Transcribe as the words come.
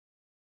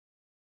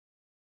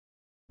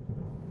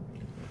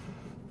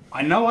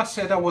I know I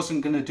said I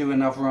wasn't going to do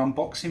another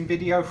unboxing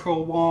video for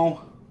a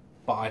while,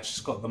 but I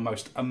just got the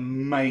most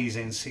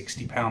amazing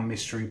 £60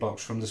 mystery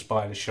box from the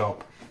Spider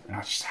Shop, and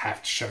I just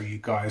have to show you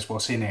guys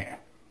what's in it.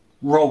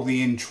 Roll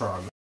the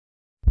intro.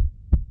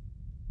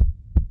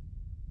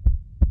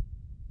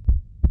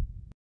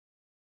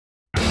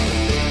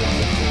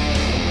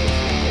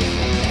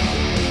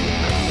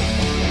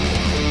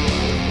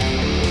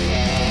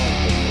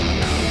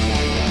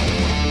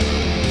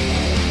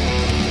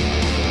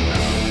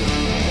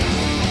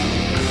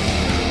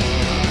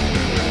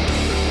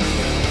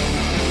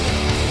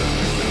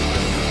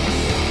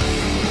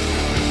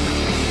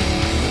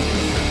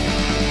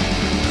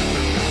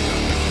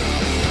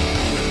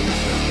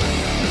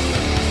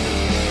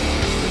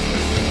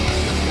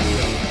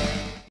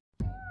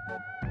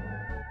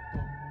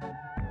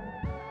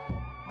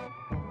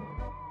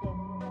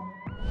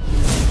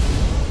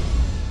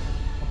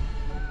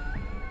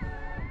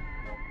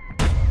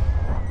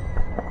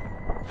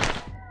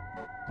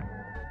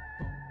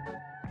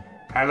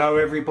 Hello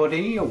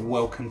everybody,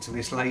 welcome to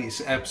this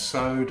latest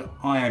episode.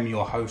 I am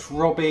your host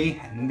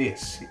Robbie, and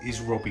this is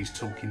Robbie's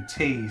Talking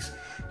Teas.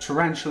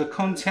 Tarantula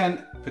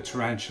content for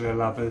tarantula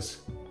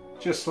lovers,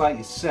 just like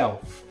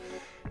yourself.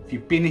 If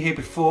you've been here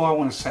before, I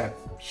want to say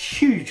a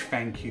huge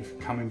thank you for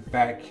coming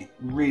back. It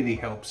really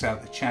helps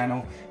out the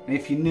channel. And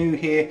if you're new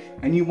here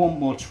and you want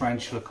more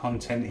tarantula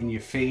content in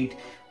your feed,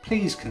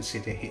 please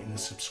consider hitting the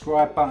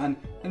subscribe button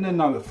and the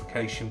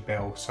notification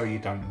bell so you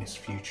don't miss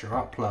future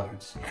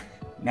uploads.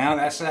 Now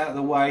that's out of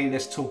the way,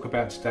 let's talk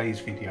about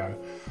today's video.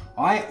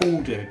 I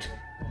ordered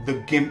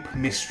the GIMP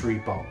mystery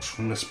box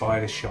from the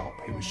Spider Shop.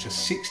 It was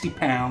just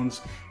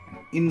 £60 and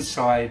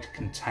inside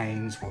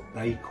contains what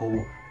they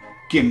call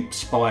GIMP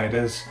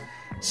spiders.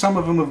 Some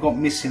of them have got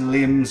missing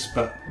limbs,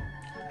 but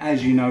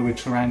as you know with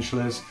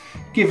tarantulas,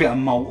 give it a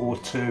molt or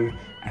two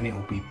and it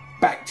will be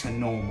back to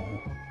normal.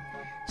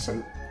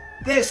 So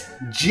let's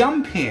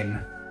jump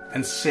in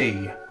and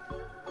see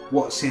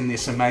what's in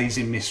this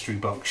amazing mystery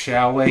box,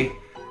 shall we?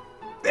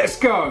 Let's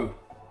go!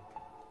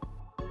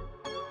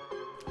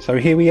 So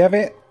here we have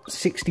it,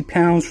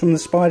 £60 from the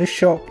Spider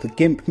Shop, the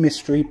GIMP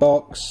mystery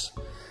box.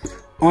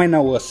 I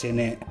know what's in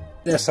it.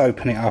 Let's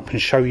open it up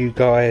and show you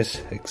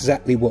guys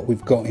exactly what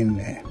we've got in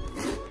there.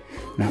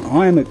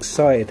 Now I'm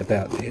excited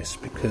about this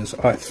because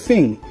I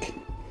think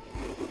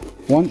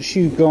once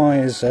you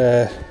guys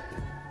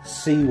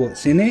see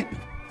what's in it,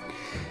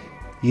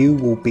 you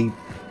will be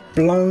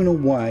blown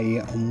away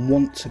and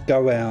want to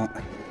go out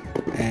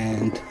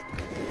and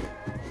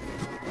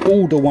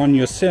order one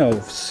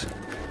yourselves.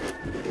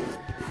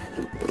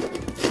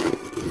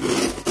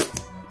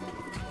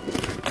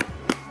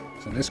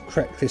 So let's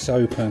crack this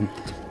open.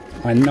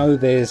 I know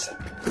there's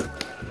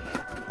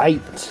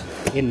 8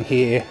 in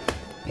here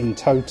in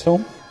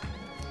total,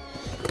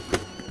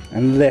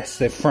 unless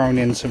they've thrown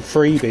in some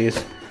freebies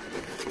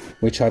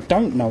which I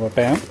don't know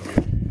about.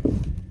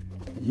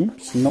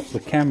 Oops, knocked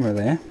the camera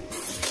there.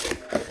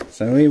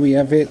 So here we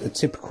have it, the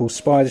typical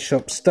Spider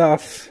Shop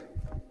stuff.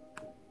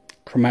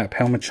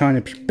 Stromatapelma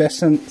China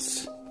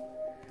pubescens.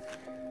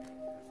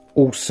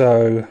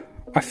 Also,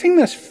 I think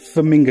that's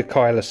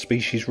Vermingochila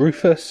species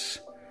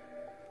Rufus.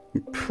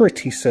 I'm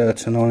pretty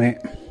certain on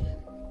it.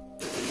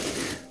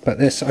 But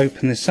let's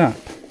open this up.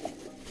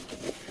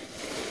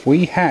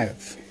 We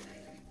have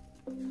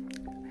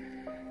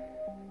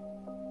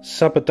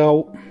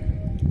subadult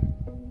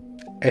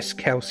S.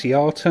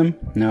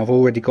 calceatum. Now I've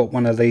already got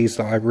one of these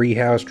that I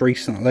rehoused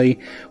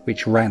recently,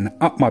 which ran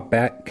up my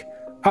back,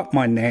 up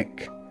my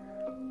neck,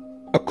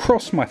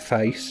 across my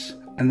face,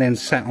 and then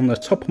sat on the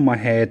top of my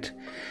head,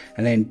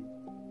 and then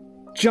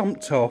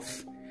jumped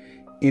off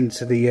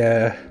into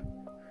the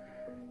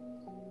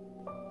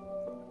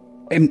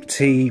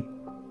empty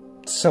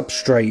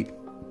substrate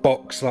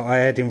box that I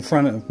had in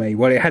front of me.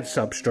 Well, it had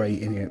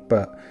substrate in it,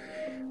 but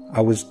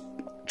I was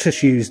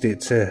just used it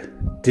to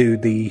do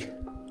the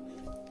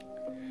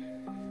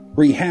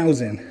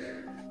rehousing,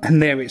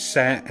 and there it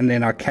sat, and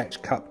then I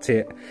catch cupped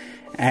it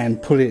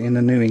and put it in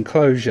a new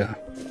enclosure.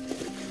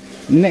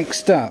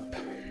 Next up,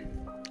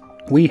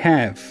 we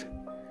have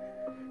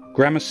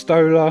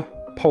Grammostola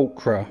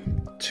pulchra,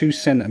 2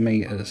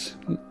 centimeters.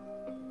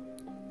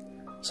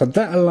 So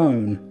that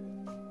alone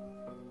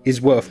is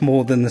worth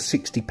more than the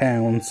 £60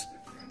 that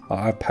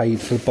I paid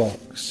for the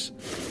box.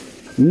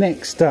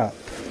 Next up,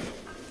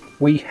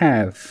 we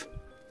have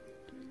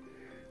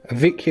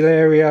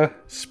Avicularia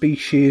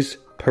species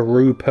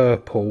Peru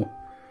purple.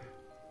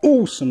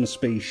 Awesome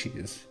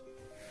species.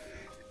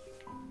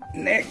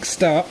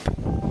 Next up,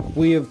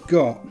 we have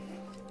got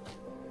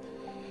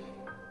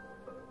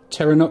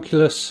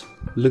Pteronoculus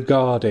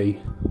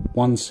lugardi,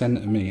 1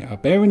 centimeter.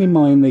 Bearing in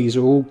mind these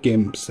are all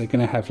gimps, they're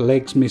going to have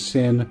legs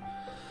missing,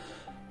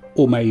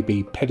 or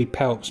maybe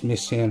pedipalps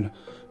missing,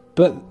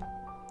 but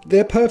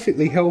they're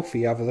perfectly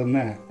healthy other than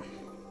that.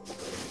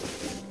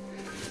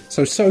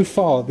 So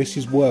far this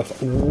is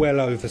worth well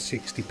over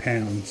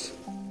 £60.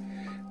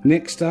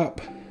 Next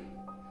up,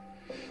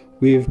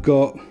 we've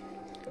got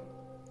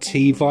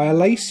T.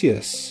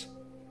 violaceus.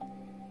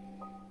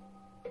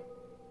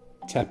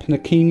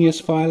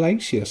 Tapinocenius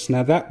violaceus.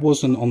 Now that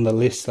wasn't on the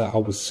list that I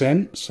was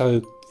sent,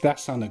 so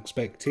that's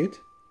unexpected.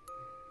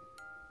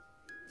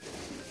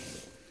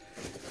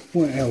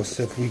 What else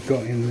have we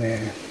got in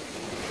there?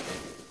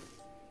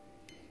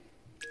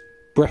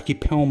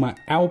 Brachypelma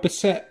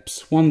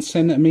albiceps, 1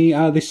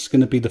 centimetre. This is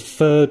going to be the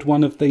 3rd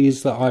one of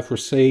these that I've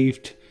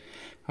received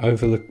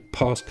over the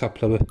past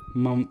couple of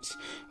months.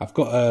 I've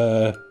got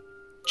a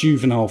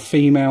juvenile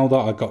female that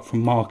I got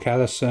from Mark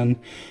Allison,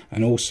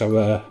 and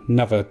also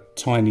another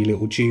tiny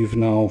little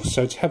juvenile.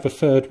 So to have a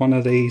 3rd one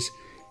of these,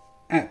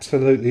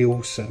 absolutely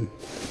awesome.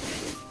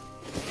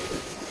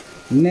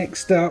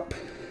 Next up,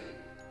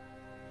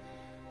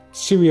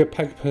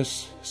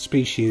 Cereopagus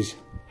species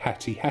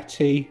Hattie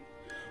Hattie,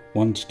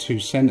 1 to 2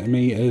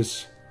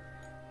 centimetres.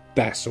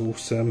 That's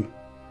awesome.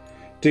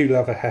 Do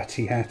love a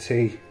Hattie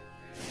Hattie.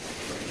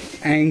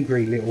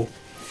 Angry little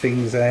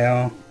things they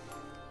are.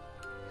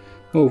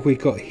 What have we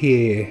got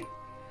here?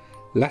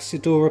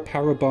 Lacidora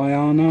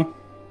parabiana,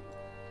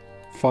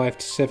 5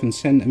 to 7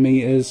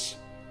 centimetres.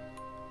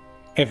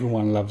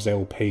 Everyone loves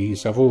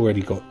LPs. I've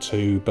already got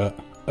 2, but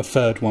a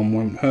 3rd one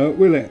won't hurt,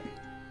 will it?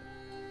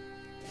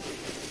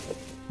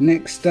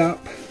 Next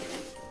up,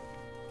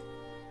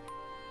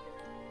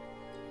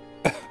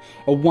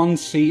 a 1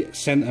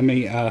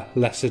 centimetre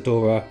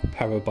Lacidora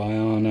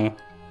parabiana.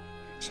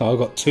 So I've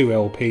got 2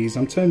 LPs.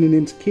 I'm turning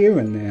into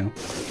Kieran now.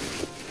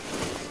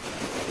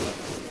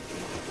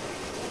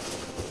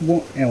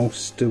 What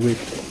else do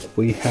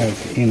we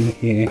have in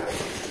here,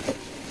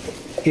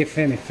 if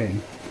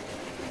anything?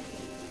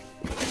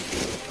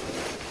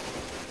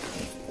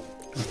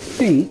 I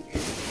think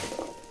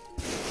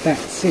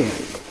that's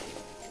it.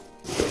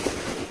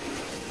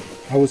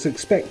 I was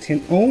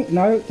expecting, oh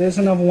no, there's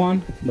another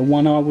one. The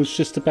one I was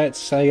just about to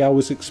say I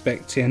was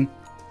expecting.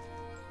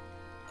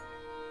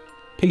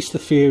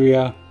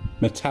 Poecilotheria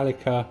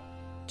metallica,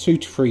 2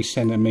 to 3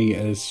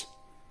 centimetres.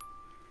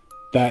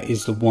 That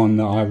is the one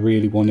that I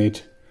really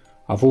wanted.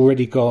 I've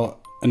already got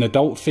an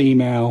adult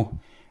female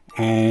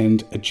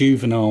and a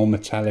juvenile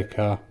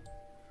metallica.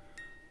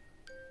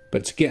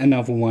 But to get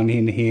another one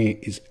in here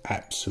is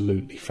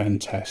absolutely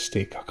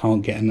fantastic. I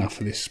can't get enough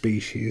of this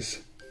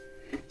species.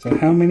 So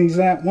how many is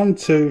that? 1,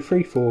 2,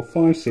 3, 4,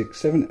 5,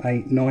 6, 7,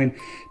 8, 9,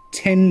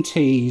 10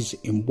 teas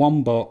in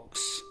one box.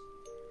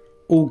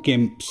 All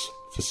gimps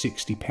for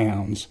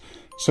 £60.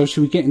 So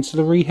should we get into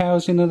the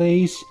rehousing of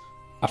these?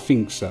 I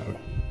think so.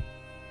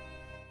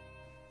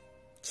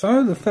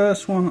 So the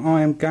first one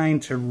I am going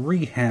to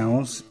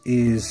rehouse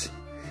is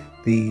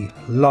the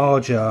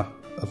larger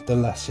of the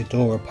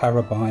Lacidora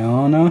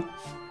parabiana.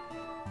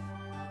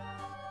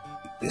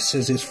 This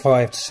says it's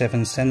 5 to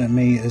 7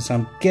 centimetres.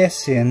 I'm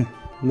guessing,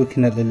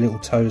 looking at the little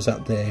toes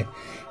up there,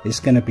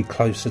 it's going to be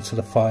closer to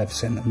the 5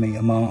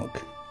 centimetre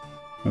mark.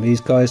 Well,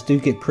 these guys do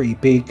get pretty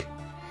big.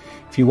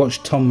 If you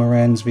watch Tom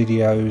Moran's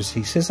videos,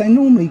 he says they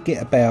normally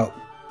get about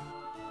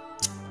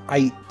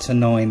 8 to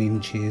 9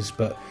 inches,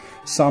 but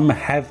some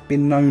have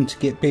been known to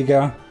get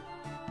bigger.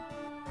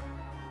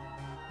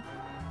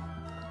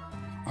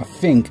 I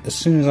think as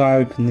soon as I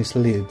open this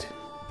lid,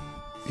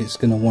 it's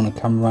going to want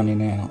to come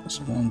running out.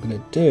 So what I'm going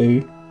to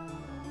do,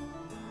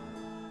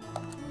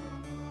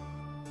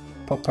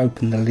 pop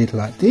open the lid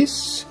like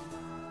this.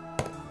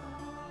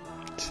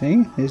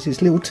 See, there's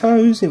his little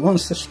toes. It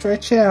wants to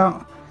stretch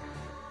out.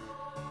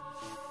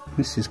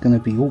 This is going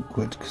to be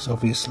awkward because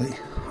obviously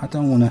I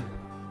don't want to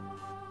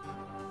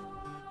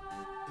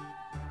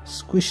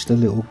squish the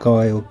little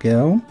guy or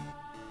girl,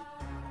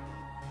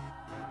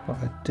 but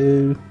I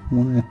do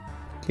want to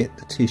get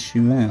the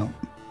tissue out,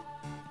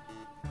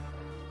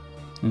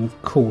 and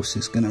of course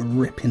it's going to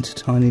rip into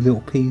tiny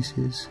little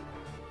pieces.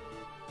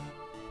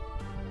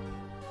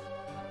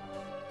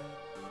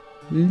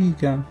 There you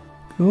go,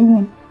 go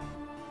on.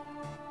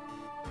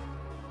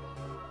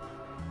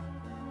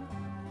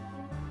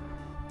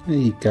 There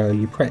you go,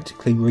 you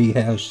practically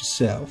rehouse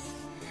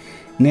yourself.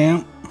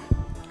 Now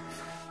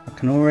I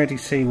can already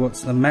see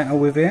what's the matter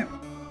with it.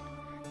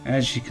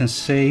 As you can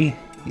see,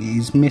 it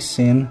is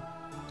missing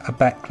a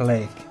back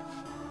leg.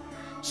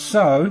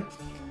 So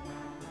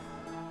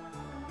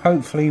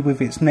hopefully with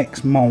its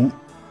next molt,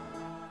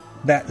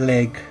 that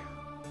leg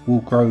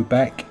will grow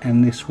back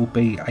and this will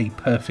be a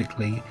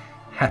perfectly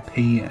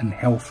happy and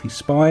healthy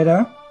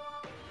spider.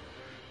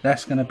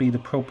 That's going to be the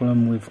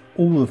problem with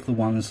all of the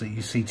ones that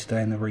you see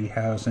today in the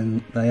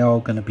rehousing. They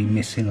are going to be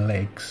missing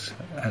legs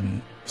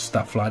and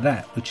stuff like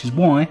that, which is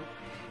why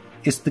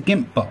it's the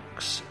GIMP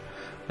box.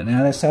 But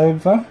now that's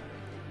over,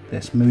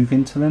 let's move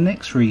into the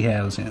next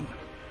rehousing.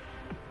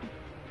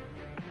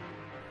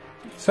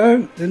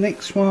 So the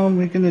next one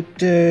we're going to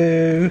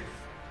do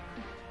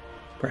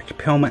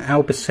Brachypelma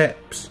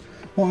albiceps.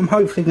 What I'm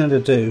hopefully going to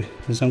do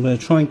is I'm going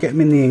to try and get them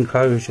in the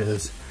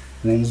enclosures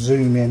and then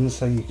zoom in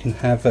so you can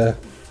have a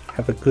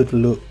good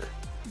look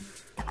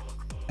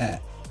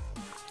at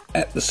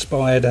the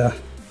spider.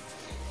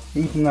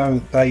 Even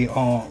though they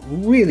are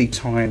really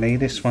tiny,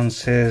 this one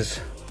says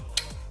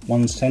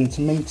 1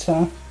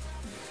 centimetre.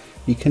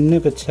 You can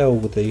never tell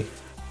with the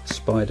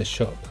spider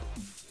shop.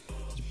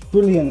 As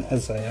brilliant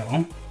as they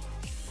are,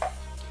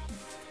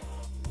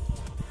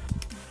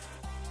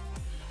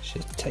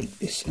 take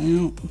this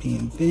out,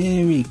 being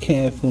very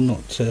careful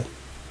not to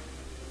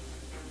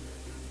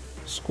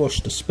squash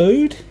the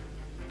spood.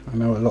 I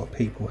know a lot of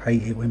people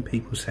hate it when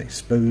people say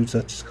spoods,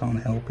 I just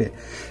can't help it.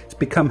 It's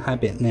become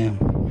habit now.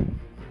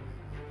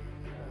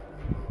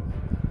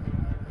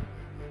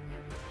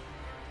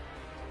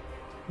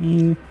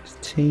 It's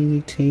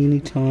teeny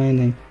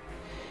tiny.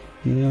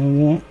 You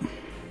know what?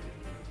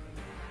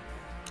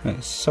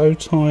 It's so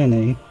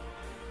tiny.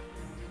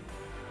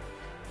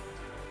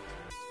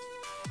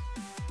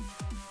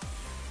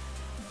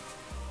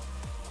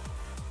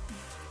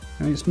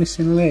 And it's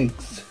missing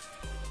legs.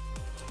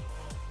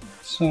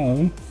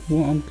 So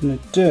what I'm going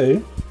to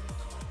do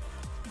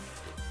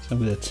is I'm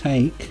going to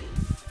take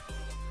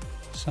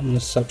some of the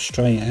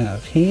substrate out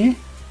of here,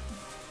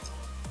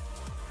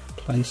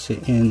 place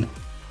it in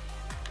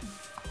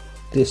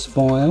this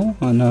vial.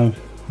 I know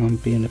I'm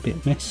being a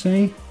bit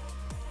messy.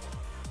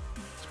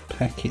 Let's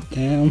pack it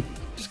down.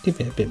 Just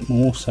give it a bit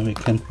more so it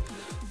can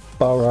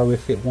burrow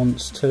if it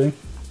wants to.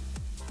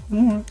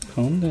 Alright,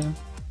 calm down.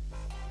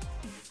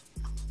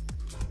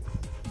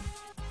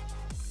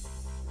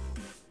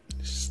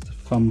 This is the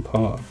fun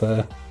part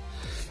of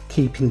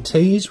keeping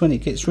teas when it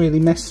gets really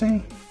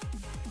messy.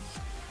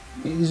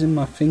 It is in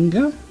my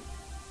finger.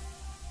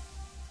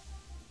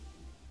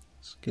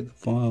 Let's get the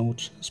vial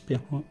just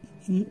behind.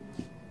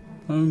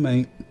 Oh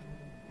mate.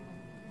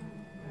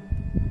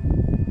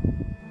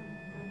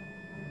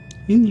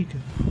 In you go.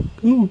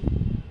 Go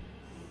on.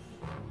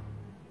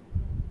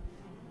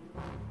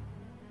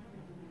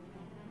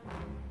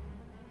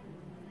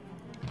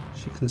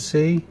 As you can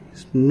see,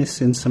 it's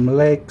missing some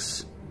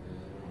legs.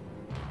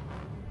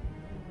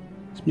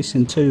 It's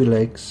missing 2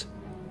 legs.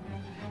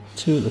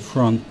 2 at the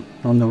front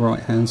on the right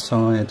hand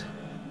side.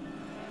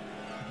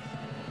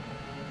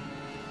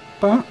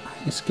 But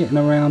it's getting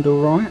around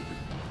alright.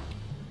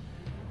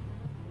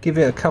 Give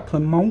it a couple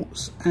of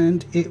molts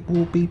and it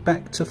will be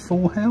back to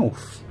full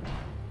health.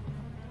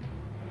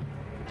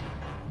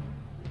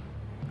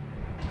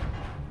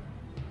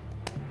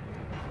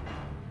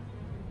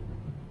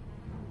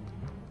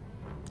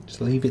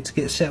 Just leave it to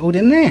get settled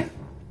in there.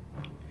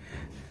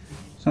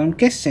 So I'm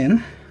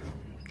guessing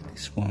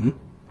this one,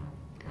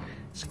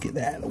 let's get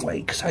that out of the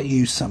way because I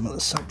used some of the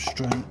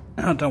substrate.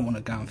 I don't want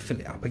to go and fill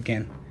it up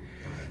again.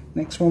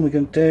 Next one we're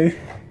going to do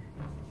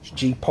is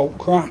G.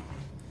 pulchra.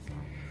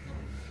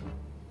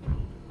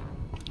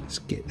 Let's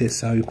get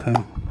this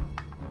open.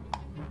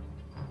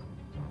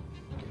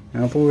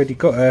 Now I've already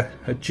got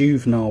a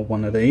juvenile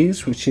one of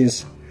these, which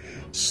is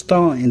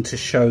starting to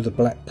show the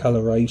black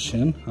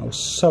coloration. I was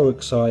so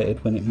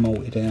excited when it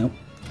molted out.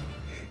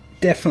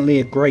 Definitely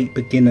a great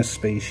beginner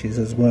species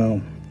as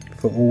well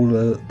for all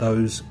of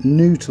those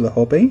new to the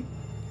hobby.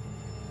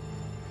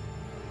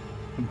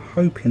 I'm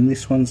hoping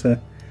this one's a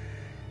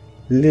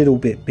little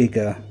bit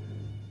bigger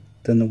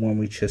than the one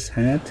we just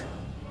had.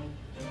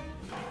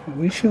 But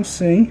we shall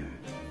see.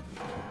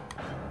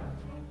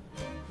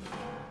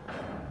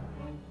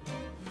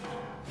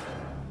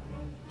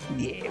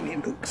 Yeah,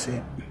 it looks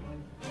it.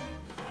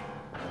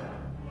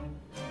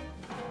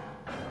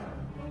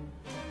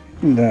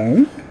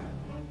 No.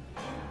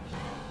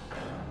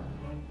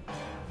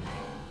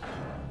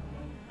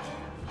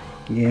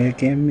 Yeah,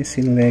 again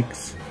missing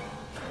legs.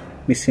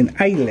 Missing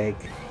a leg.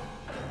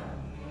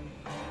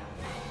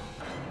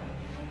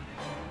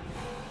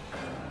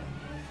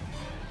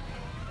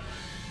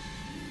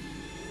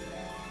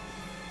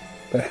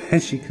 But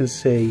as you can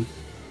see,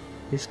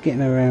 it's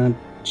getting around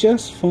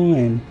just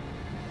fine.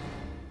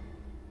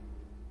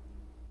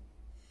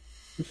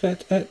 In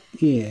fact,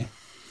 yeah, you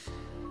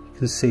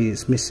can see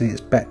it's missing its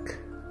back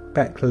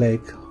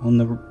leg on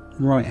the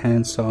right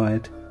hand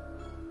side.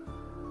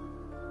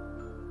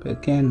 But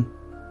again,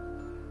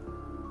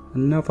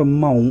 another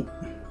molt.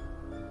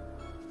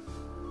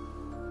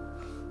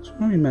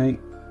 Sorry mate,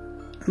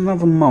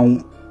 another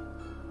molt,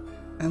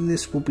 and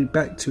this will be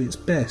back to its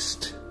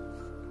best.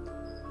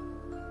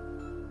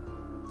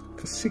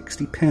 For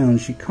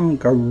 £60 you can't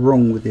go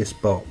wrong with this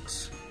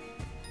box.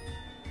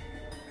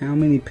 How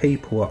many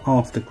people are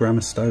after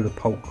Grammostola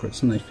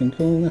pulchras and they think,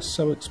 oh, that's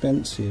so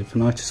expensive,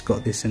 and I just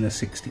got this in a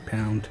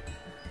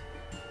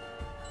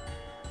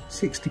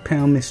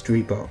 £60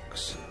 mystery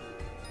box.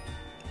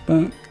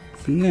 But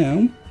for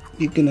now,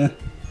 you're gonna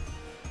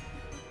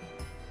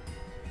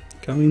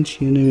go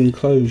into your new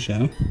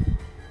enclosure.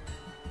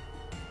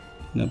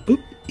 Now,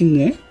 boop, in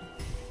there.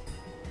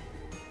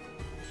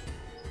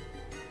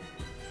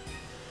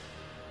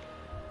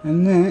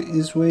 And that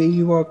is where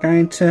you are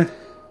going to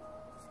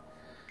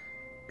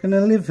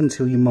live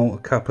until you molt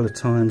a couple of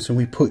times and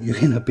we put you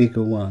in a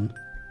bigger one.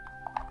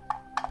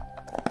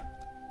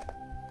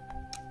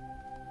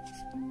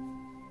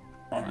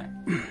 Alright,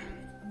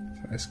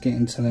 so let's get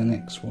into the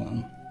next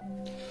one.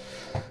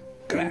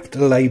 Gonna have to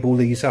label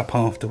these up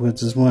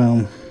afterwards as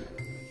well.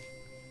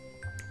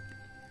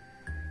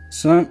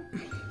 So,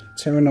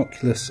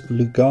 Pteronoculus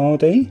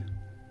lugardi.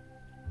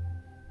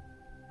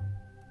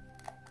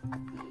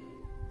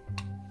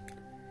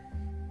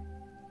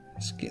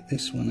 Let's get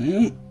this one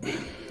out.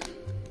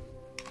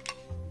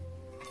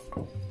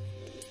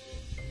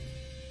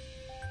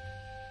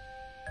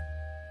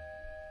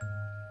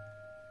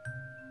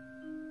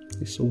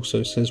 This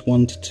also says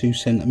 1 to 2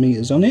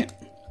 centimetres on it.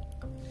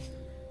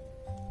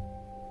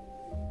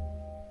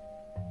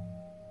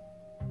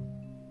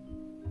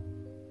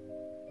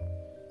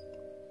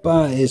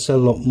 But it's a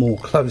lot more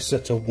closer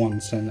to 1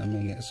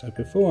 centimetre. So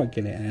before I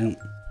get it out,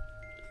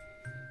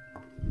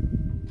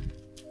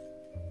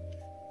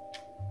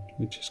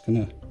 we're just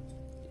going to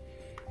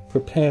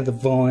prepare the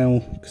vial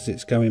because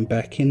it's going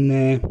back in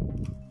there.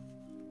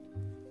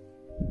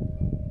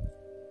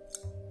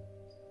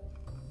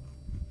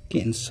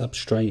 Getting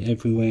substrate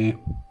everywhere.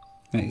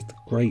 That is the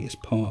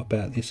greatest part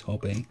about this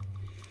hobby.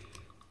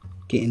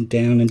 Getting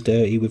down and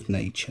dirty with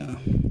nature.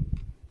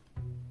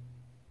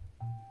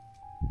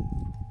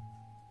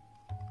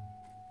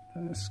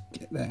 Let's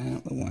get that out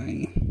of the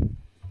way.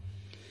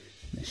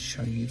 Let's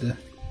show you the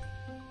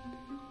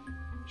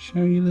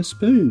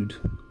spood.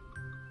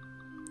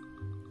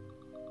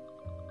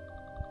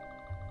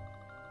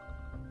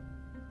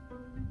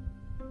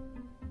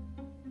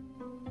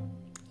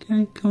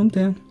 Okay, calm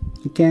down.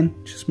 Again,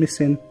 just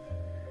missing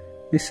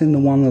the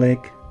one leg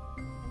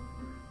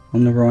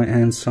on the right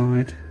hand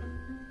side,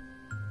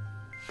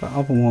 but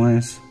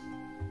otherwise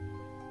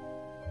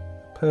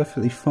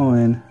perfectly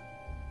fine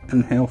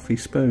and healthy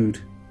spood.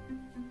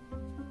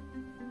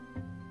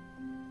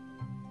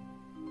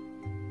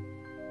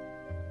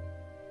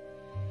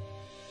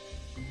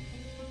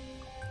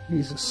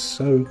 These are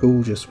so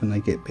gorgeous when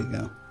they get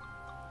bigger.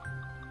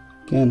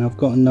 Again, I've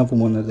got another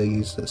one of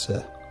these that's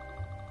a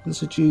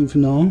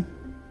juvenile.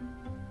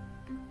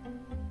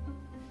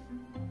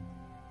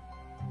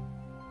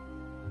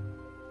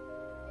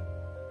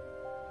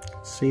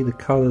 See the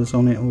colours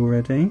on it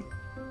already.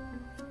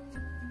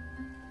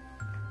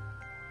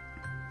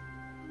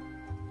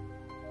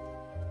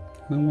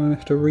 I won't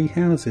have to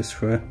rehouse this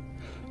for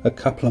a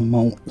couple of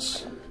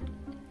months.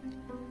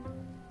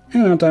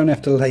 And I don't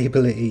have to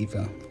label it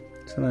either.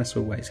 So that's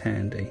always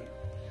handy.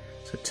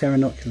 So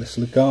Pteronoculus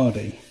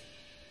lagardi.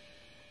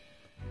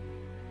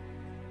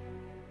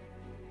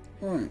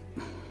 Right.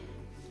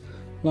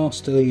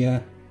 Last of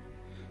the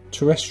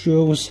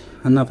terrestrials,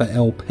 another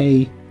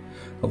LP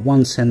at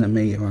 1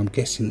 centimetre. I'm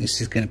guessing this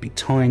is going to be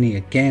tiny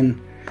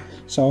again,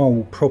 so I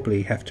will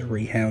probably have to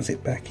rehouse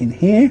it back in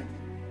here.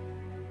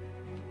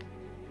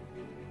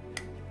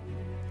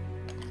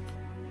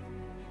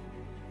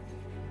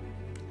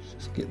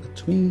 Just get the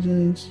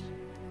tweezers.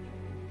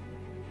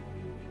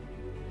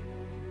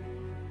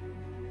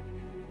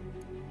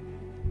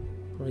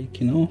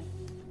 Breaking off.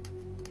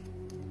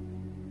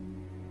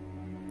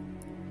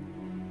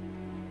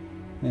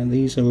 Now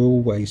these are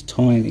always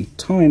tiny,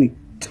 tiny,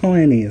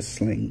 tiny as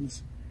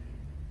slings.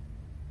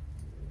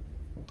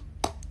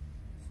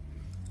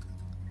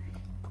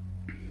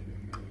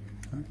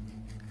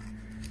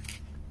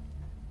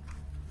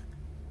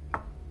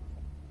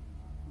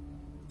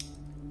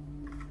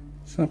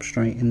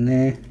 Substrate in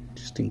there,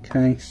 just in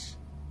case.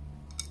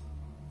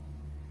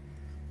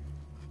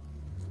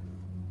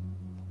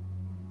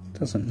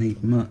 Doesn't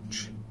need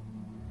much,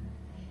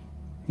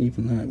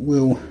 even though it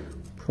will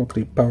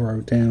probably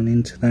burrow down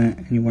into that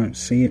and you won't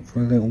see it for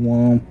a little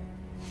while.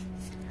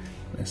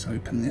 Let's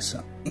open this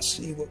up and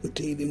see what we're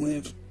dealing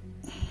with.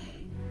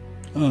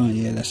 Oh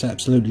yeah, that's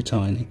absolutely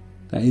tiny.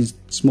 That is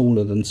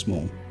smaller than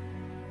small.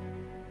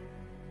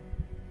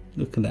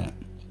 Look at that.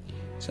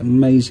 It's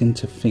amazing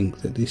to think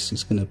that this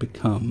is going to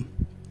become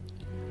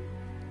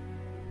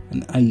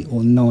an 8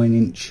 or 9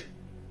 inch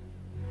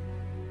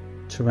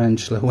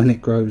tarantula when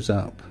it grows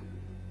up.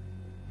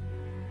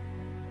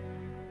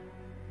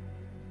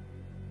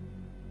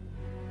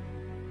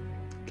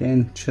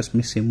 Again, just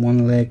missing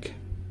one leg.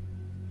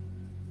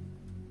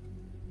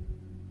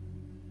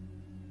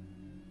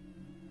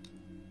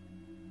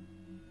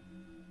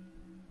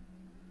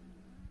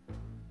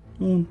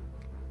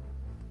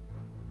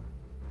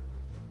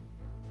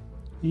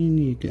 In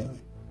you go.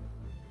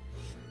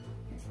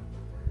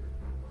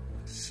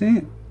 That's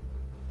it.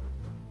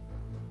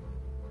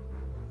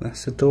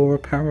 That's Adora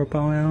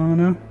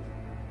parabiana.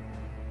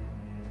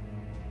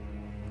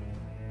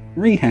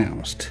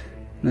 Rehoused.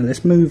 Now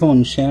let's move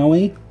on, shall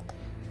we,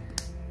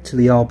 to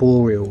the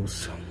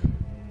arboreals.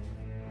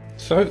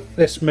 So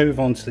let's move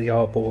on to the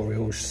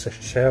arboreals,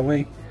 shall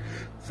we?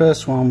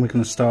 First one we're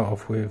going to start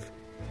off with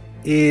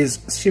is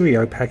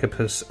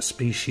Cereopagopus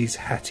species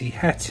Hattie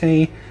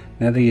Hattie.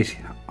 Now these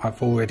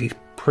I've already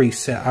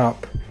pre-set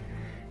up.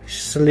 It's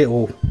just a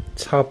little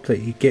tub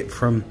that you get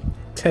from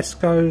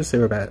Tesco's.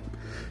 They're about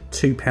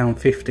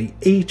 £2.50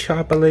 each,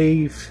 I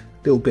believe.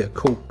 A little bit of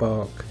cork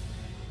bark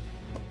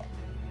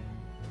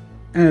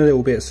and a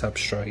little bit of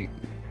substrate.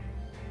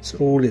 That's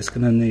all it's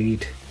going to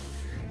need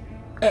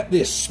at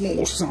this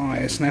small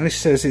size. Now this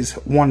says it's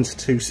 1 to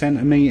 2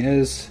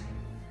 centimetres.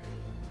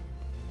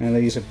 Now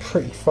these are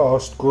pretty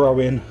fast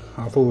growing.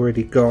 I've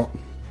already got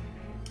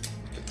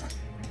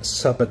a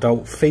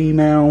sub-adult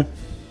female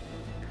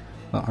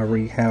that I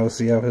rehoused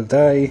the other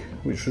day,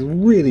 which was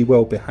really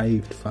well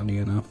behaved, funny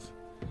enough.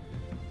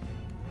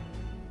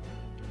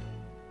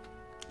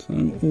 So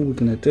all we're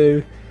going to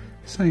do,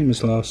 same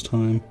as last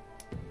time,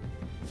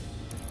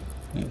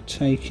 I'm going to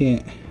take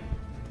it,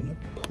 I'm going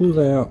to pull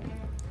out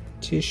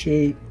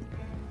tissue.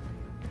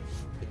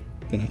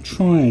 I'm going to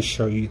try and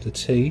show you the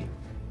tea.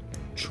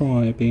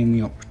 Try being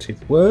the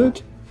operative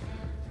word.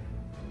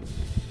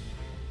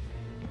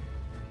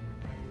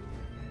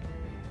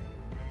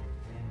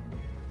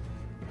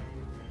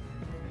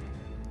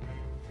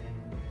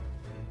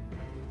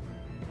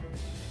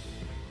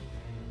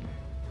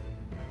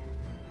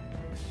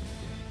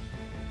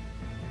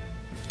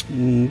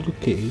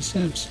 Look at it, it's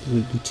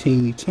absolutely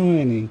teeny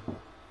tiny.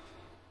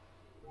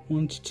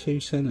 1 to 2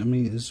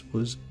 centimeters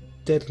was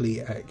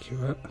deadly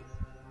accurate.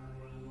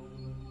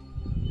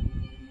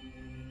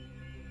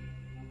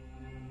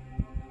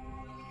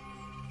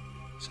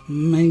 It's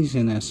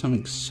amazing how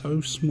something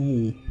so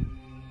small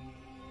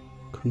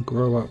can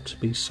grow up to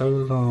be so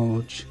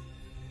large.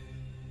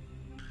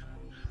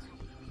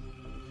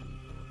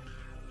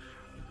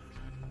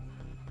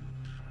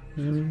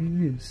 There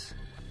he is.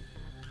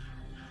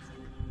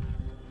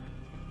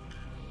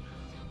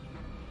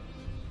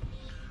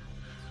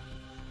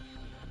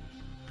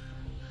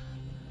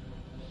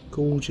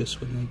 Gorgeous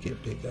when they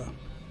get bigger.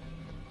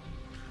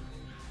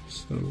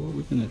 So what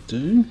we're going to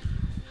do,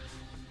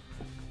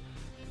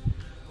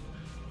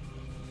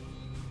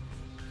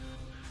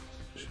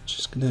 we're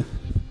just going to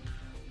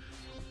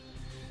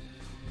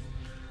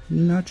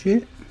nudge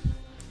it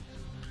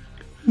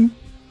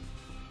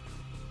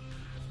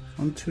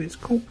onto its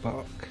cork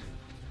bark.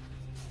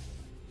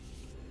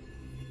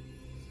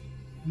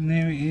 And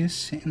there it is,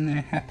 sitting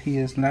there happy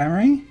as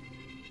Larry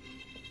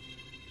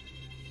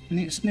in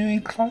its new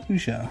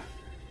enclosure.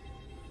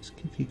 Let's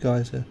give you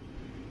guys a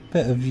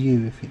better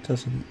view if it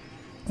doesn't...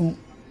 Oh,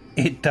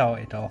 it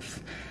died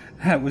off.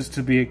 That was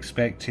to be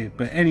expected.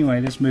 But anyway,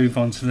 let's move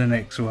on to the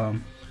next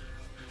one.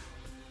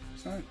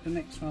 So, the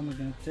next one we're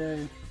going to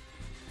do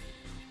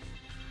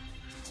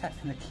is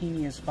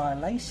Tapinocenius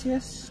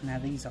violaceus. Now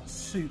these are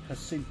super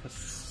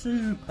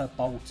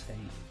bolty.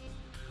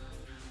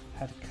 I've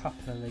had a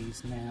couple of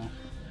these now.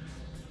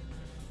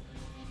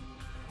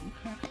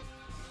 Okay.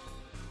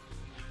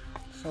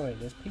 Sorry,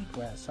 there's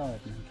people outside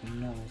making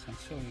noise. I'm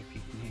sorry if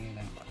you can hear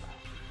that.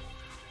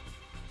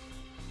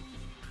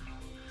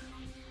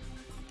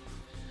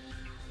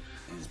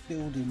 There's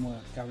building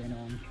work going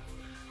on.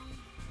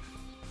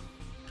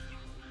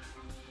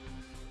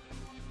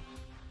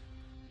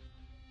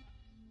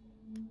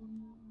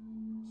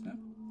 So,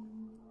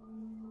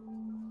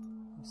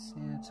 let's see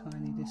how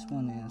tiny this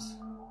one is.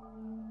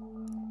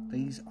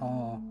 These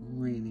are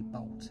really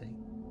bolty.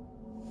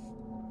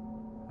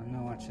 I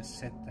know I just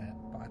said that,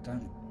 but I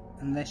don't.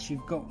 Unless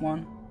you've got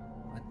one,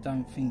 I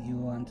don't think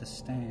you'll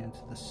understand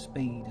the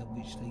speed at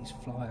which these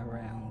fly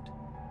around.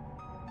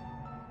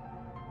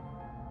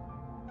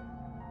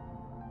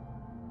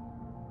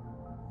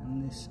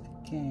 And this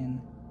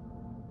again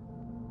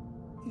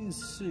is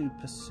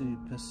super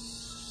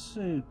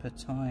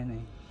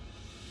tiny.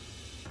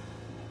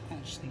 I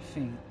actually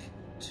think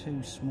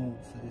too small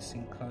for this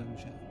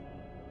enclosure.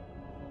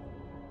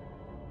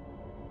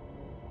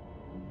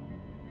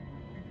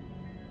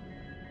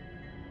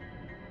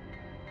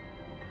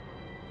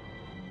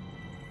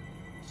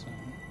 So, what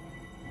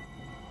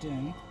I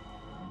do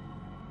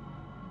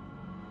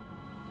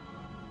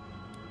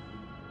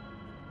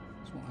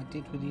is what I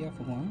did with the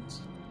other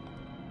ones.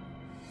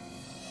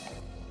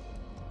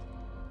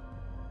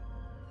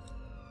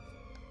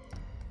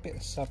 Bit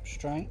of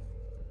substrate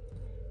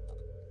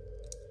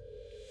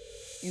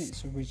in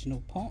its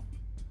original pot.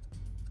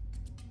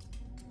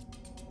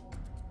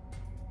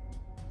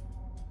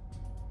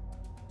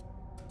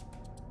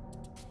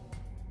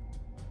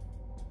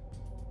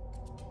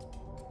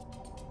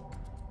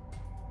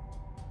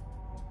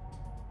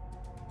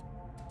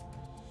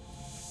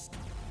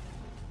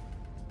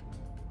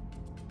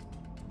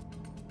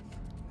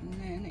 And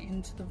then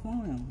into the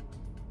vial.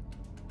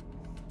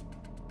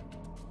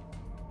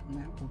 And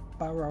that will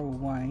burrow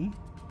away.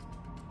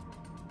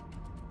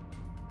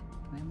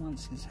 And then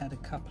once it's had a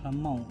couple of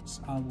molts,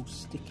 I will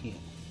stick it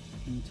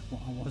into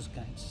what I was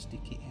going to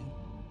stick it in.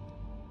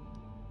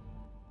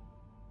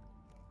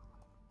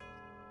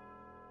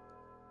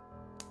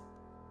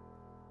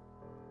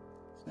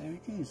 So there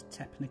it is,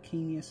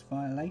 Tapinocenius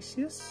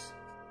violaceus.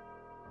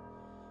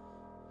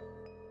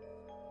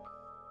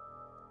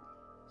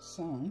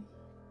 So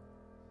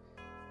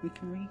we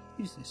can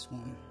reuse this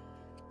one.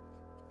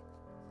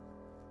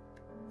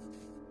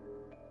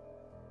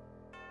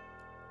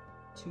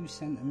 2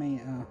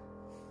 centimeter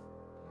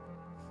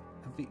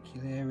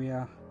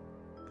Avicularia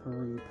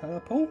Peru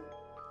purple.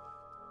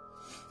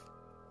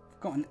 I've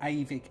got an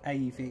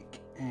Avic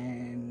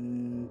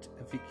and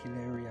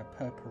Avicularia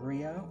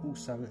purpurea,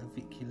 also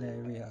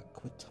Avicularia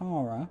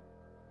quatara.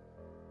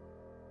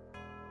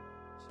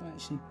 So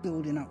actually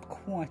building up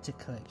quite a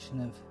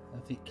collection of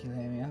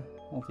Avicularia.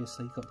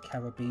 Obviously got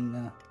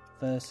Carabina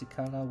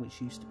versicolor,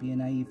 which used to be an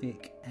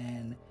Avic,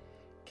 and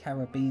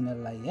Carabina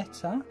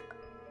layetta,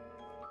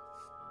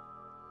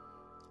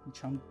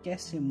 which I'm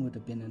guessing would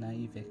have been an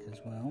Avic as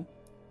well.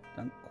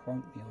 Don't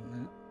quote me on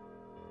that.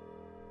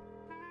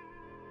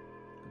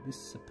 But this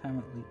is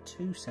apparently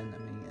 2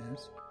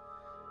 centimeters.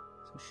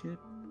 So should...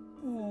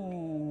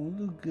 Oh,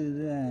 look at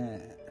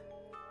that.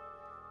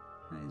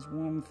 That is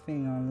one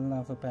thing I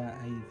love about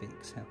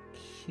Avics, how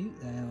cute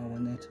they are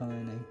when they're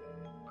tiny.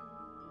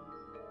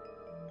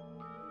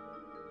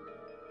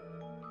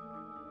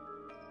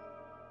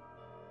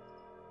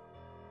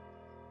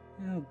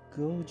 How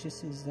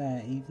gorgeous is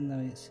that, even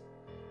though it's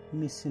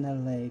missing a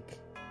leg?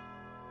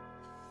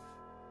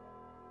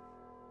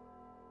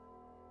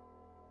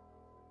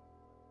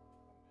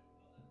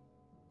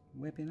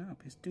 Webbing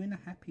up, it's doing a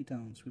happy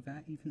dance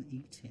without even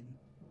eating.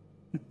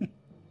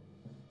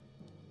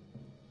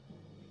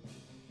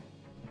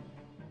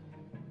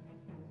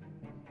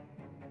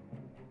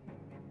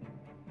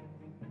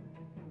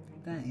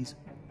 That is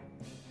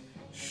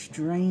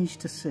strange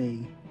to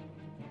see.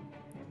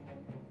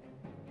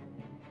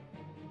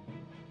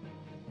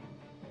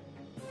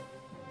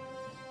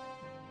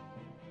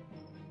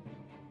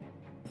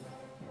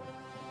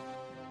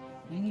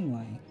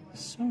 Anyway,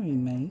 sorry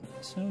mate,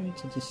 sorry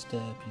to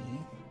disturb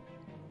you.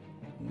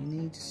 We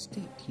need to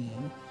stick you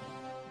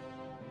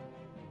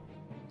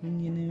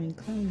in your new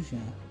enclosure.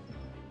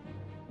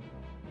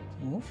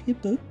 So off you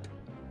boop.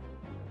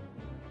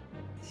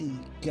 There you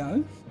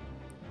go.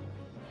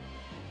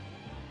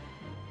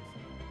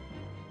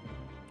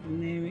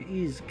 And there it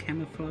is,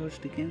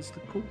 camouflaged against the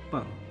cork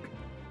bark.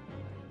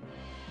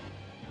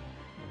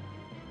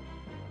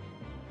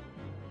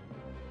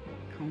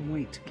 Can't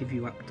wait to give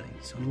you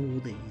updates on all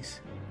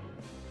these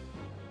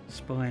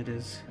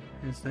spiders,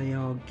 as they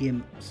are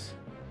gimps.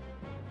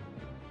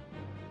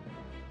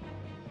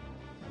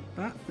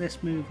 But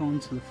let's move on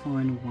to the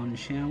final one,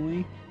 shall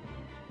we?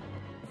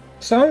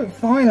 So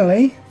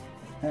finally,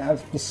 out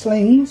of the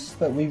slings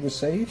that we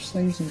received,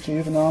 slings and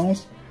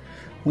juveniles,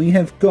 we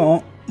have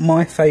got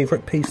my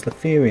favourite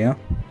Poecilotheria,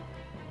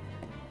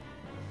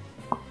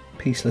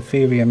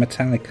 Poecilotheria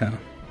metallica.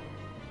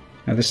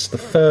 Now this is the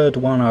third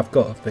one I've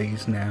got of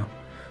these now.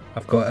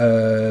 I've got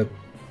a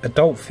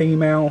adult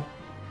female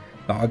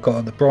that I got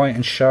at the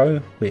Brighton show,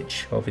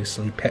 which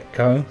obviously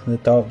Petco, the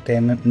dog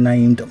den,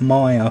 named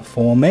Maya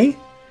for me,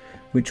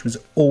 which was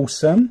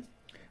awesome.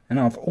 And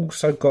I've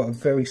also got a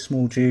very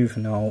small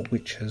juvenile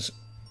which has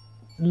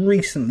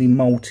recently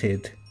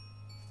molted.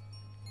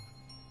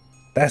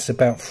 That's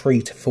about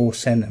 3 to 4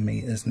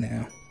 centimeters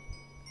now.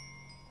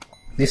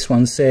 This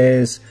one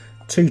says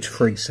 2 to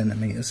 3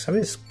 centimeters, so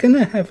it's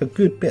gonna have a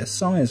good bit of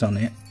size on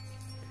it,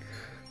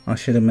 I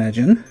should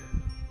imagine.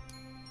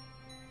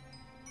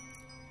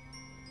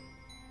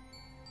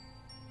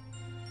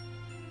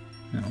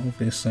 Now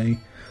obviously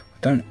I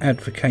don't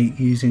advocate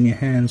using your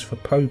hands for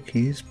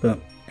pokies, but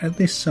at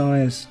this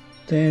size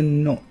they're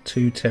not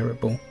too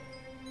terrible.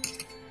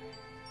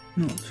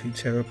 Not too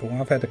terrible.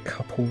 I've had a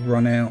couple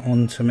run out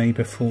onto me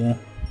before.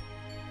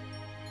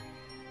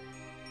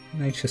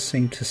 They just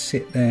seem to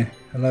sit there,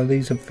 although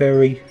these are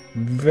very,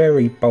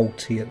 very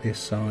bolty at this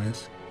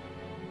size.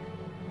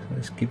 So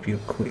let's give you a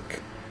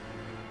quick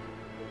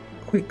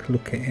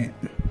look at it.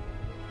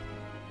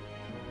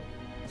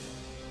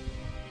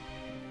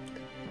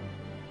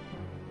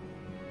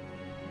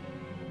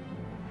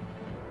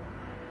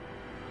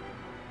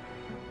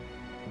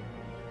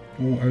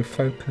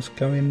 Autofocus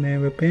go in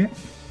there a bit.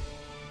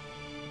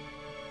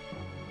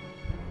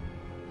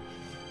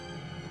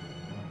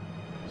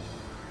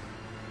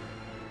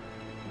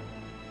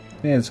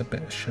 There's a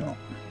better shot.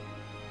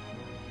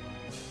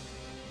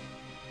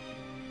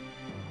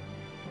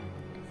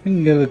 I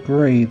think you'll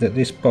agree that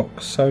this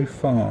box so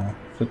far,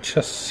 for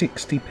just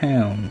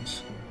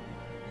 £60,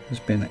 has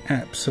been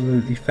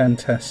absolutely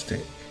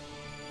fantastic.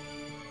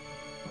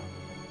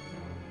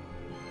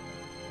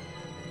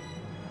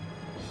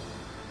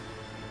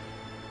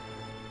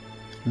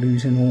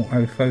 Losing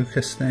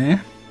autofocus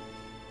there,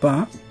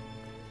 but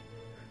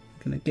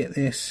I'm going to get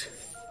this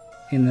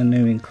in the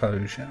new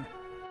enclosure.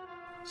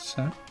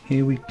 So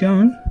here we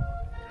go.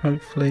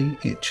 Hopefully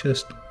it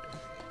just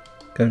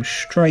goes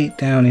straight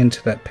down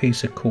into that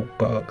piece of cork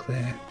bark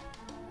there.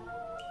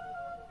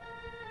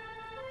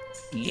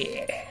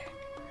 Yeah,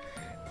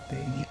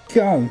 there you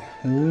go.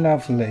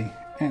 Lovely,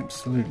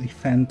 absolutely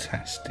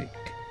fantastic.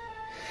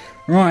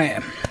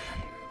 Right,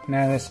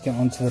 now let's get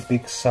on to the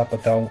big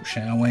sub-adult,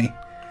 shall we?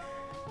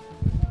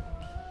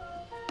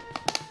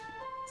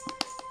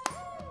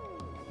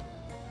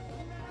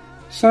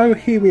 So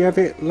here we have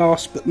it,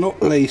 last but not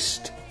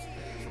least,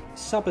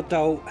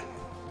 sub-adult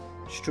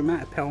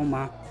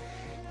Stromatapelma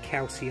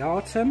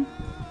calceatum.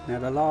 Now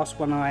the last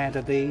one I had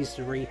of these,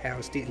 the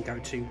rehouse, didn't go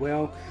too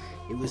well.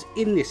 It was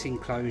in this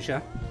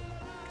enclosure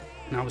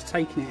and I was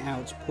taking it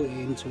out to put it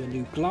into a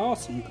new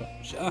glass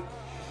enclosure,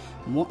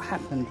 and what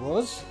happened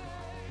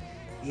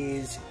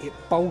is it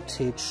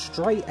bolted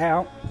straight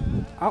out,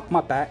 up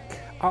my back,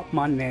 up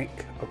my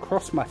neck,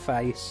 across my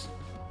face,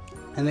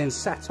 and then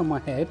sat on my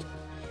head.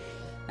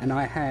 And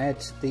I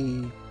had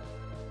the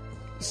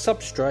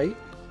substrate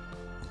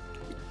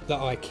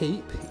that I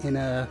keep in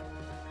a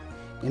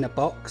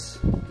box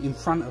in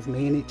front of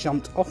me, and it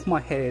jumped off my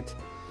head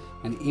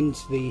and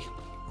into the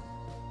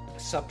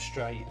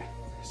substrate.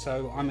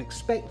 So I'm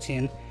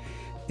expecting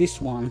this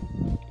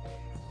one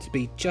to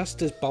be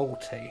just as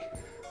bolty,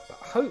 but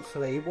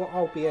hopefully what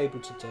I'll be able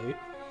to do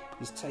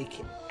is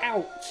take it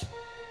out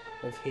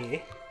of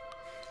here,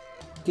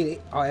 get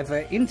it either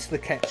into the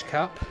catch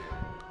cup,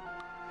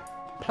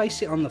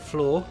 place it on the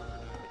floor,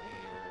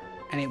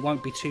 and it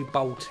won't be too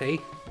bolty,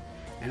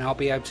 and I'll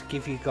be able to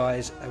give you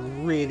guys a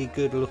really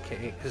good look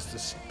at it,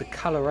 because the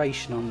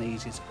coloration on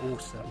these is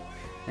awesome.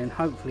 And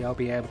hopefully I'll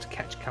be able to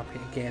catch cup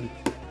it again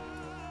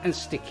and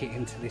stick it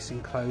into this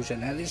enclosure.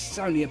 Now this is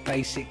only a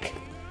basic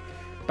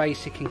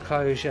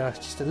enclosure,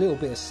 just a little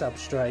bit of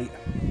substrate,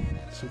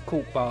 some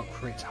cork bark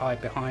for it to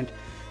hide behind,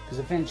 because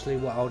eventually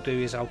what I'll do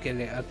is I'll get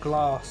it a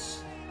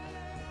glass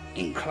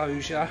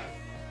enclosure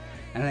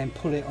and then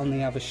put it on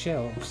the other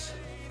shelves,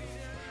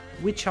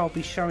 which I'll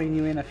be showing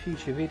you in a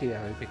future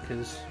video,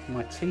 because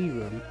my tea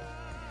room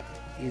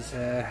is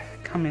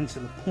coming to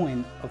the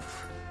point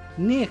of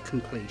near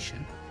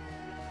completion.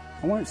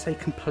 I won't say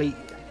complete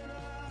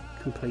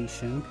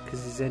completion,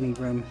 because is any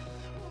room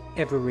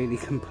ever really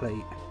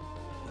complete,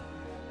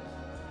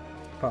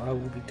 but I will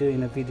be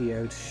doing a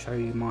video to show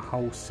you my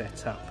whole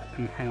setup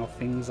and how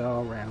things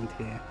are around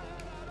here.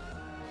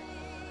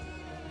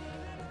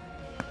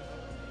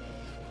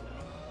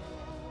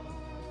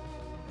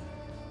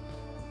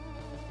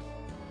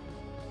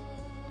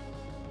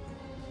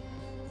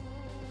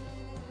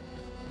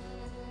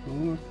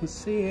 Oh, I can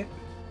see it.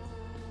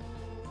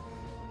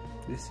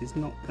 This is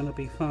not going to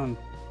be fun.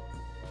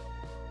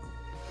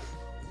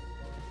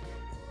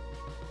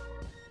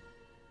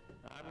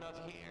 I'm not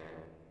here.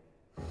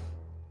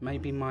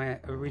 Maybe my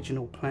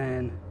original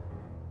plan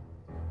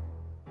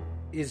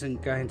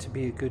isn't going to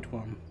be a good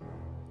one.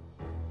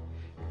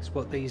 Because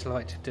what these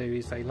like to do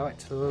is they like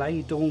to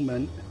lay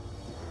dormant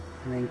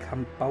and then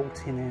come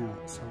bolting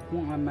out. So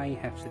what I may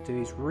have to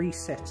do is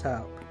reset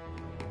up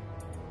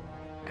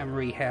and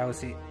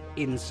rehouse it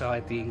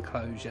inside the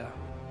enclosure.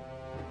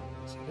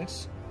 So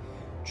let's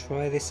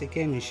try this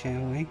again,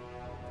 shall we?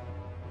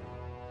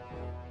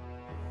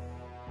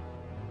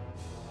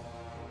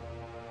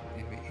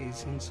 There it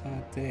is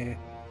inside there.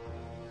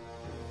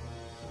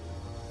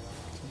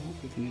 So what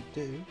we're going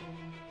to do,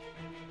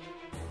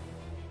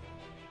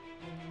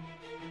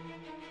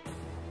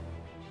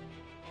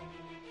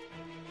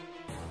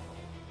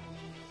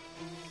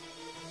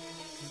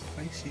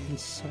 place it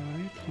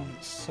inside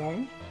like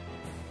so.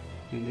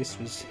 And this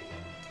was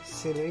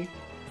silly,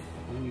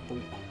 I only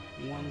bought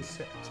one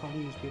set of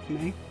tongs with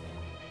me.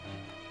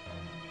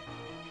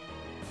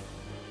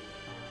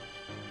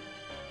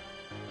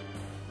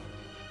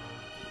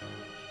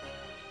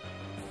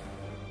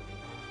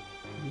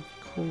 And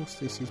of course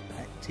this is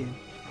packed in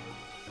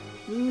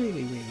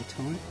really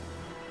tight.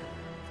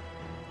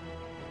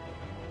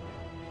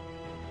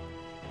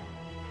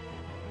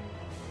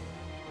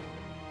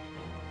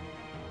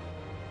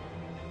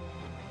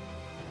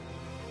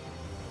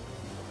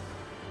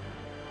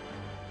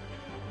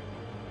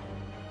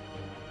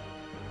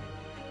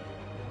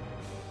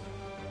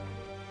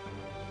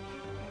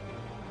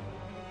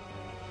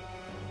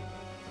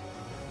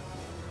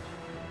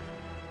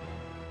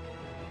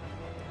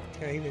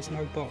 Okay, there's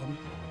no bottom.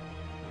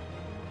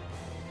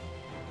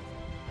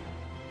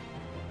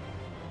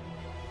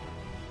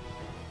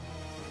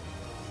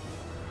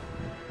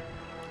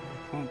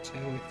 I can't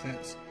tell if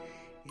that's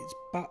its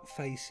butt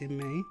facing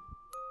me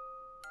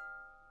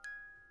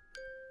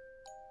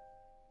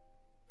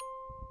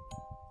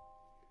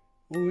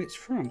or its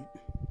front.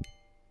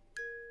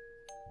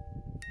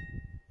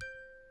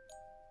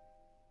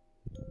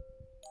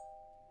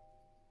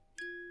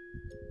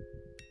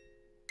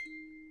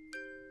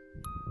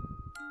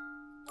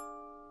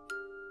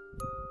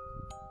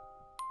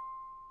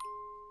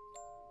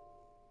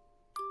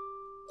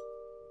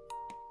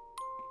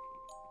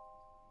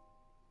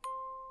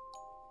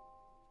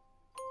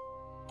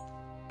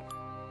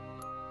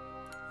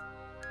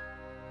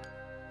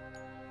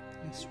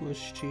 This was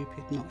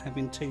stupid not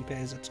having two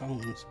pairs of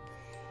tongs.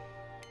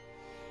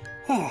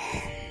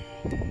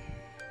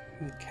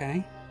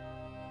 Okay.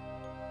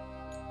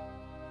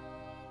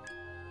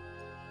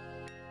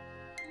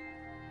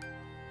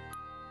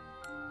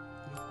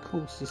 Of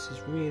course this is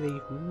really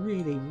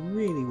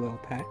well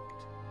packed.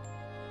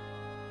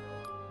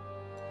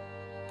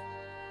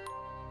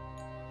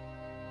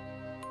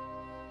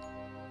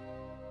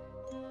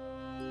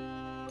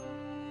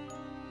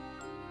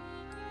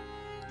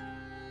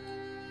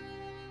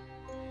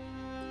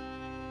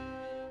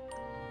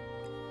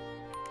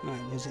 Right,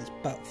 was its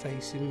butt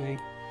facing me?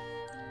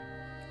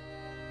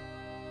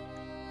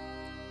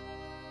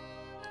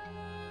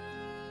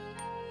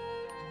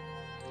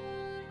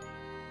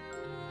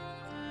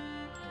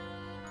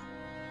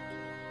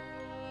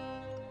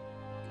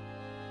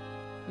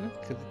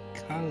 Look at the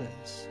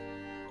colours.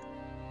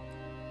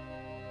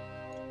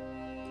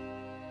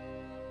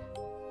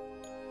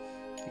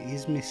 It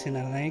is missing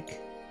a leg.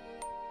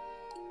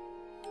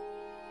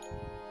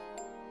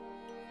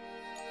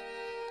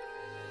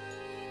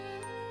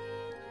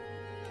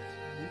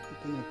 What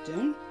we're going to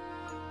do,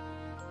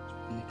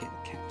 we're going to get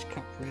the catch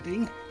cup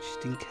ready,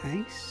 just in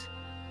case.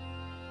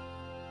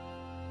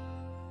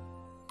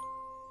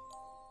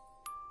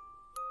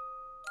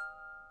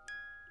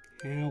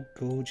 How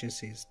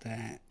gorgeous is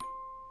that?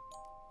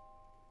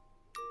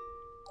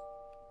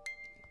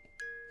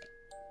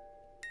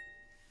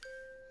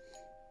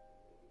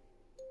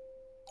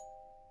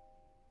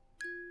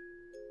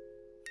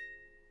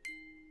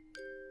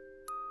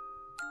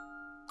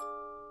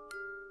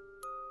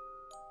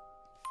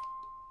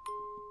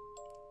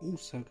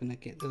 Also going to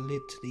get the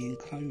lid to the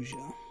enclosure,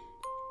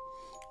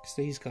 because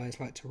these guys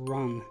like to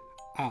run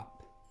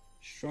up,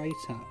 straight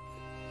up.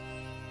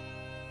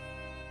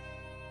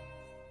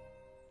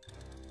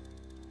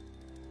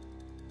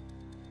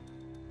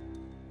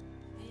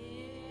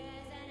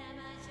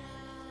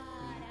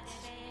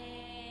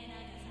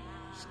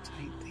 Let's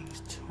take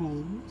these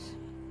tongs.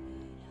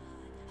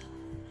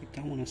 We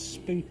don't want to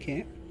spook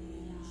it.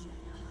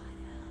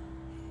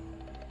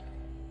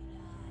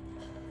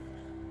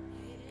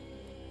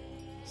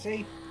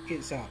 See,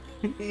 it's up.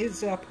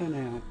 It's up and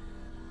out.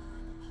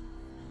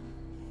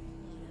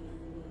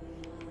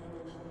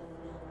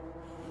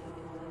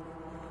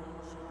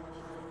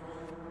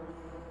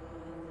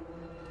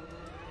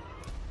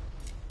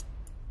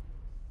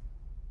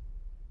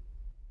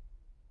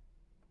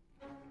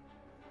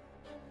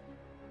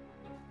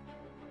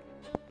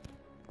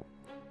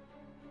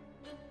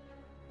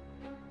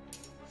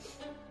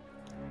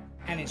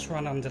 And it's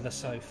run under the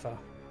sofa.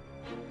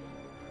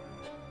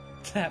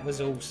 That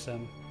was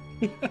awesome.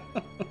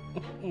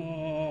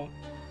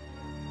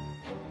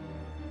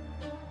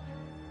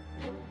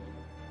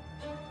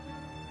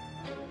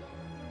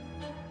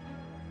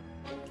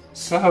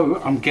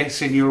 So, I'm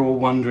guessing you're all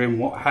wondering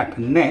what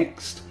happened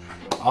next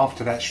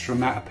after that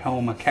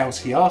Stromatapelma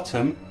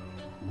calceatum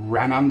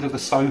ran under the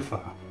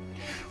sofa.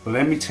 Well,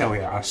 let me tell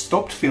you, I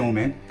stopped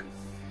filming,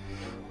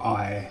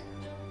 I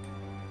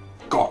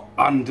got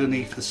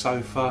underneath the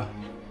sofa,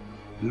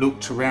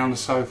 looked around the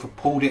sofa,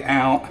 pulled it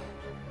out.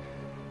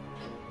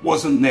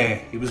 Wasn't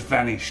there, it was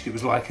vanished. It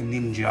was like a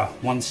ninja.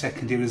 1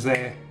 second it was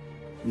there,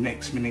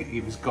 next minute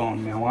it was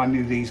gone. Now I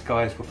knew these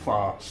guys were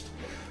fast,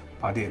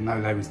 but I didn't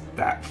know they was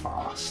that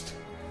fast.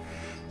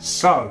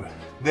 So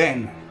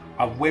then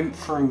I went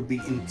through the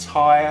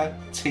entire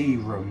tea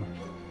room,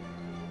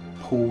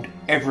 pulled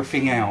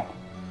everything out.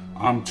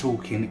 I'm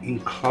talking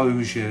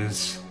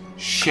enclosures,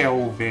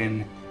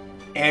 shelving,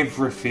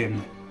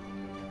 everything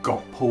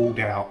got pulled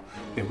out.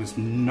 There was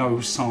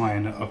no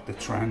sign of the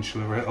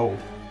tarantula at all.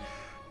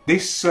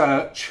 This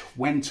search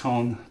went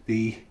on.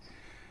 The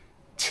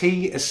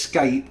tea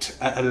escaped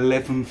at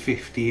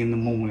 11:50 in the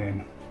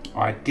morning.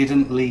 I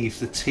didn't leave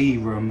the tea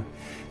room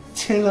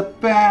till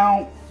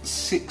about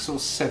 6 or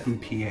 7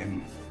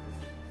 p.m.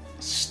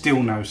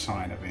 Still no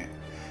sign of it.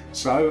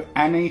 So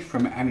Annie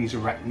from Annie's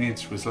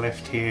Arachnids was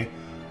left here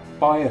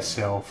by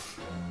herself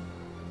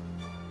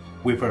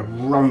with a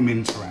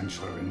roaming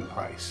tarantula in the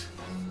place.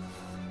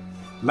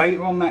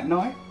 Later on that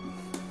night,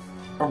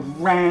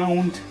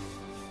 around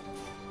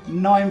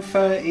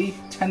 9:30,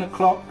 10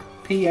 o'clock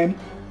p.m,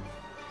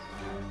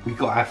 we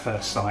got our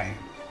first sighting.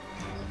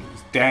 It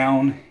was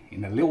down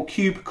in a little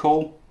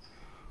cubicle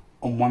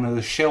on one of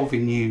the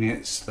shelving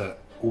units that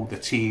all the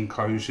tea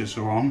enclosures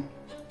are on.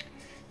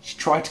 She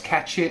tried to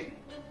catch it,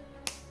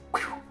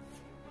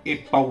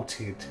 it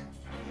bolted,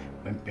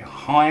 went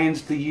behind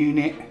the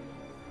unit,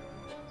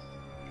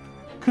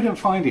 couldn't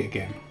find it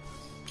again.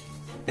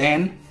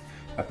 Then,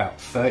 about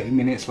 30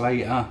 minutes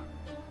later,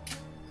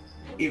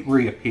 it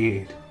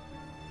reappeared.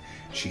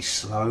 She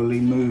slowly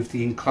moved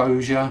the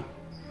enclosure,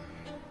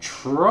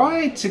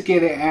 tried to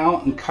get it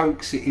out and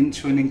coax it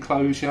into an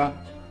enclosure.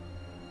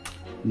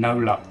 No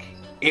luck.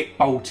 It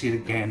bolted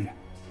again.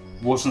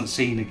 Wasn't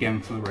seen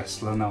again for the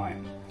rest of the night.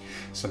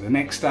 So the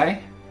next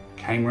day,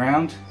 came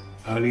round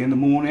early in the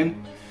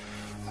morning,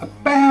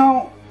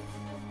 about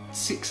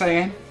 6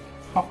 a.m,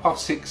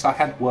 6:30. I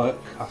had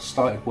work. I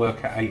started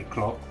work at 8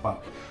 o'clock,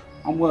 but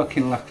I'm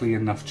working luckily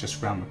enough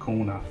just round the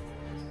corner.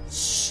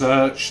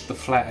 Searched the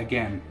flat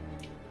again.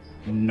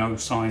 No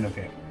sign of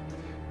it.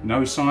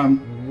 No sign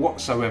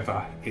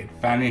whatsoever. It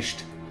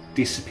vanished,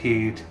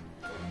 disappeared,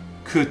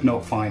 could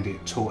not find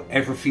it. Tore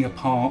everything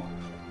apart,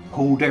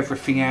 pulled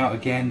everything out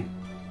again,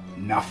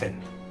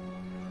 nothing.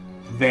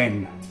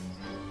 Then,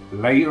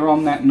 later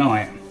on that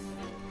night,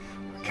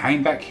 I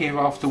came back here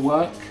after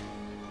work,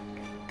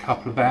 a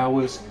couple of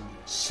hours,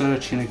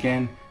 searching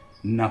again,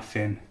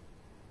 nothing.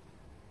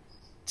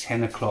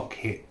 10 o'clock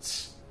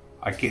hits.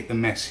 I get the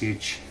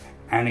message,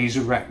 Annie's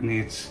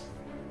Arachnids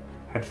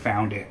had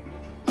found it.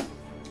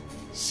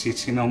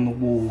 Sitting on the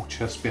wall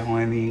just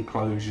behind the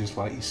enclosures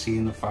like you see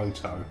in the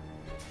photo.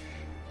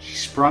 She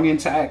sprung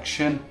into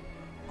action,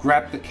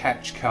 grabbed the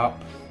catch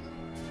cup.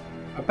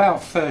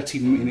 About 30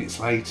 minutes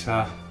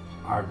later,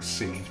 I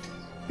received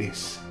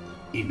this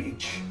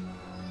image.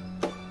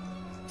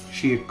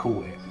 She had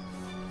caught it.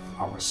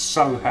 I was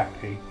so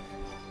happy.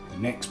 The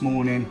next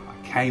morning,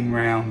 I came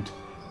round,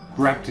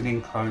 grabbed an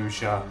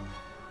enclosure,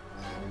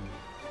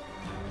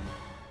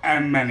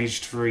 and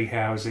managed to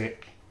rehouse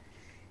it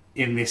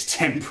in this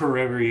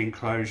temporary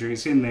enclosure.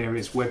 It's in there,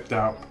 it's webbed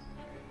up,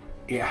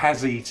 it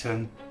has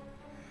eaten,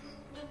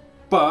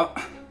 but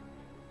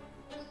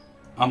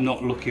I'm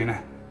not looking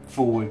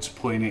forward to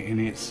putting it in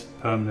its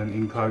permanent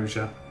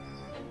enclosure,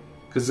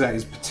 because that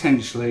is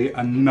potentially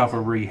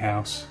another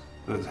rehouse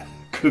that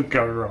could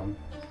go wrong.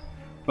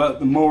 But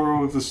the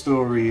moral of the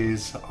story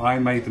is, I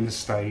made the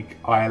mistake.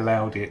 I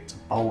allowed it to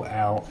bolt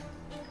out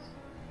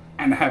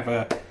and have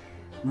a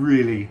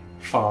really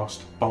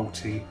fast,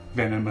 bolty,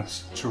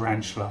 venomous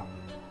tarantula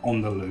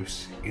on the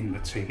loose in the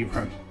tea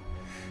room.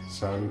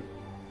 So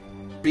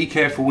be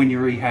careful when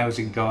you're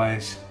rehousing,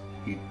 guys.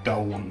 You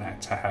don't want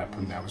that to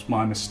happen. That was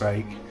my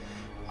mistake.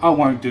 I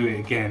won't do it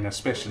again,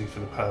 especially for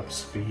the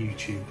purpose of a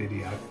YouTube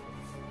video.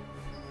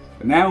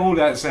 But now all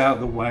that's out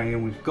of the way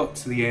and we've got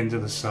to the end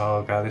of the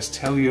saga, let's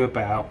tell you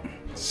about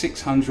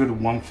 600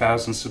 and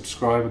 1000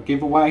 subscriber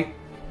giveaway.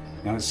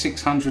 Now at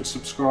 600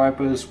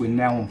 subscribers, we're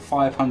now on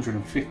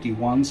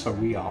 551, so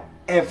we are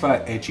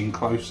ever edging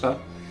closer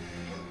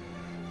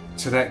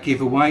to that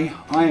giveaway.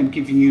 I am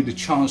giving you the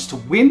chance to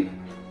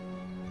win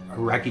a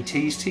Raggy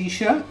Tees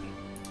t-shirt,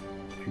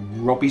 a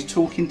Robbie's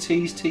Talking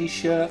Tees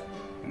t-shirt,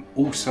 and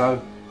also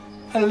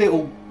a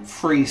little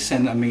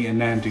 3cm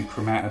Nandu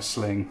Chromata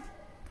sling.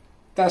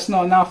 That's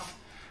not enough.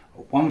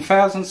 At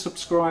 1000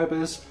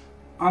 subscribers,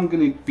 I'm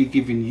going to be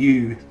giving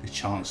you the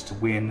chance to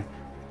win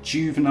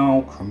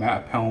juvenile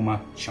Stromatapelma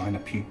China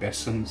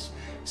pubescens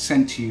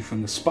sent to you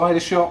from the spider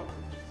shop.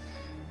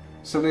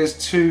 So there's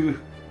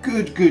two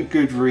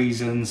good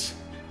reasons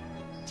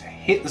to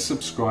hit the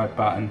subscribe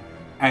button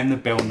and the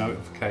bell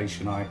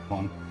notification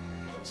icon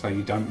so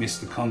you don't miss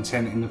the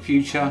content in the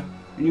future,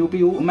 and you'll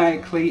be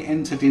automatically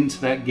entered into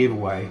that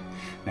giveaway.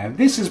 Now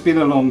this has been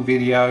a long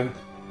video,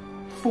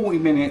 40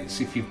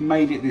 minutes. If you've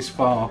made it this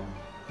far,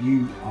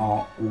 you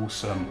are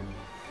awesome.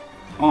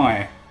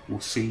 I will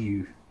see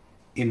you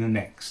in the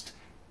next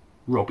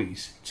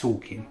Robbie's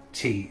Talking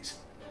Tees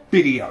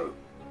video.